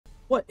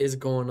What is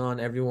going on,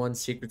 everyone?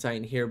 Secret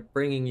Titan here,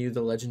 bringing you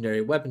the Legendary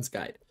Weapons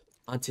Guide.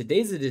 On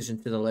today's addition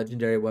to the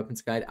Legendary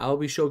Weapons Guide, I'll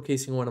be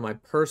showcasing one of my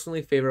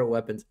personally favorite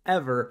weapons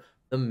ever,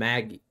 the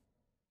Maggie.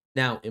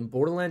 Now, in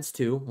Borderlands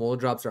 2, Mola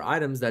drops are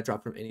items that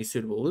drop from any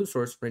suitable loot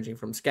source, ranging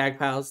from skag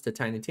piles to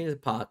tiny teen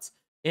pots,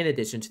 in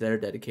addition to their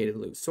dedicated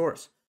loot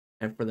source.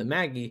 And for the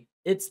Maggie,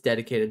 its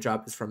dedicated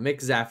drop is from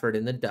McZafford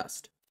in the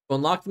Dust. To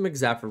unlock the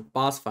McZafford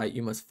boss fight,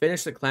 you must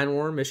finish the Clan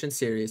War mission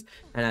series,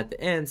 and at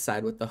the end,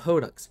 side with the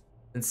Hodunks.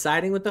 In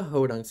siding with the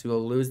Hodunks, you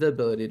will lose the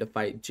ability to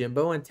fight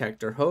Jimbo and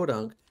Tector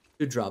Hodunk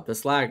to drop the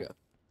Slaga.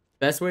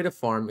 Best way to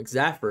farm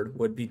McZafford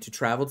would be to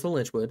travel to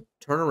Lynchwood,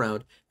 turn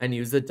around, and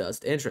use the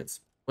Dust entrance.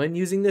 When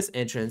using this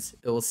entrance,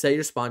 it will set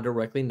your spawn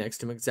directly next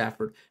to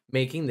McZafford,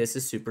 making this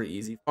a super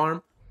easy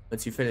farm.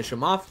 Once you finish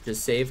him off,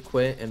 just save,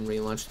 quit, and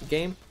relaunch the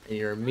game, and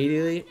you're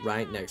immediately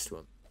right next to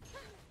him.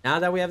 Now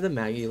that we have the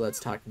Maggie, let's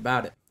talk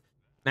about it.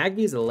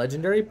 Maggie is a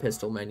legendary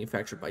pistol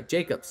manufactured by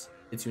Jacobs.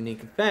 Its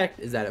unique effect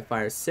is that it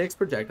fires 6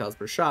 projectiles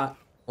per shot,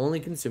 only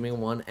consuming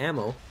 1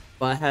 ammo,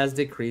 but has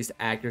decreased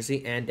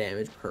accuracy and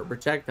damage per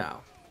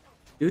projectile.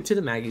 Due to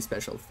the Maggie's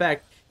special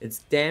effect, its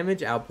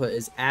damage output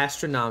is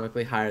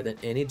astronomically higher than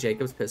any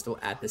Jacobs pistol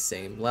at the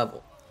same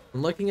level.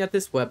 When looking at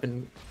this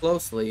weapon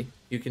closely,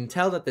 you can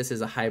tell that this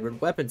is a hybrid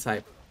weapon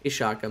type, a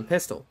shotgun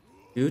pistol.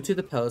 Due to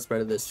the pellet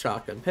spread of this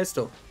shotgun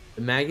pistol,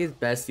 the Maggie is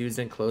best used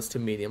in close to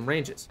medium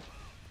ranges.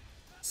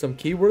 Some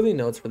key-worthy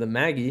notes for the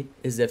Maggie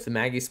is if the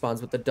Maggie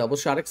spawns with the double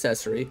shot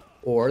accessory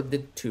or the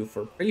 2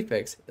 for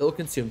prefix, it will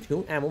consume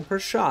 2 ammo per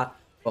shot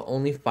but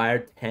only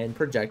fire 10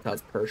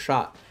 projectiles per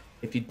shot.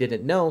 If you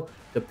didn't know,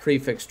 the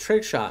prefix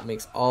trick shot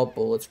makes all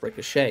bullets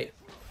ricochet.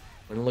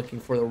 When looking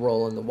for the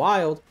roll in the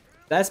wild,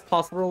 best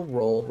possible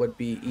roll would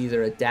be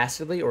either a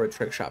dastardly or a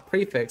trick shot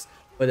prefix,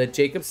 with a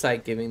Jacob's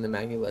sight giving the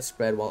Maggie less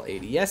spread while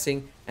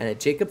ADSing, and a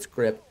Jacob's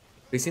grip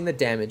increasing the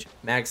damage,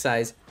 mag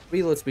size,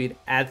 reload speed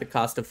at the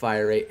cost of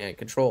fire rate and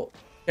control.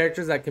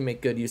 Characters that can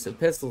make good use of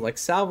pistols like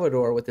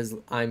Salvador with his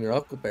I'm Your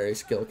Huckleberry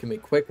skill can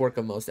make quick work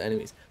of most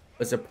enemies,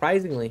 but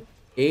surprisingly,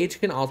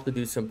 Gage can also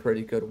do some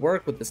pretty good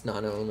work with this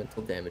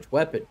non-elemental damage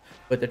weapon.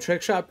 With the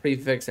trick shot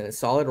prefix and a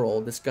solid roll,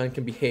 this gun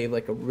can behave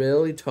like a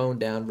really toned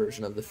down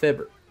version of the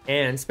Fibber.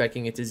 And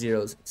specking it to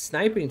Zero's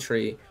sniping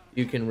tree,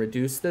 you can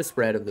reduce the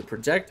spread of the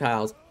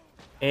projectiles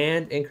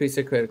and increase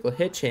the critical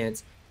hit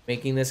chance,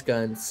 making this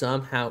gun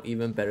somehow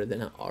even better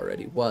than it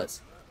already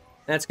was.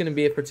 That's going to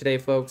be it for today,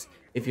 folks.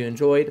 If you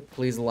enjoyed,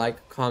 please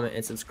like, comment,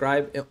 and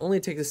subscribe. It only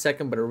takes a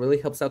second, but it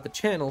really helps out the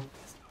channel.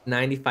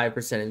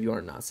 95% of you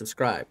are not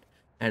subscribed.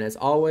 And as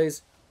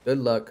always, good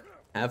luck,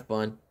 have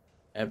fun,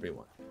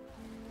 everyone.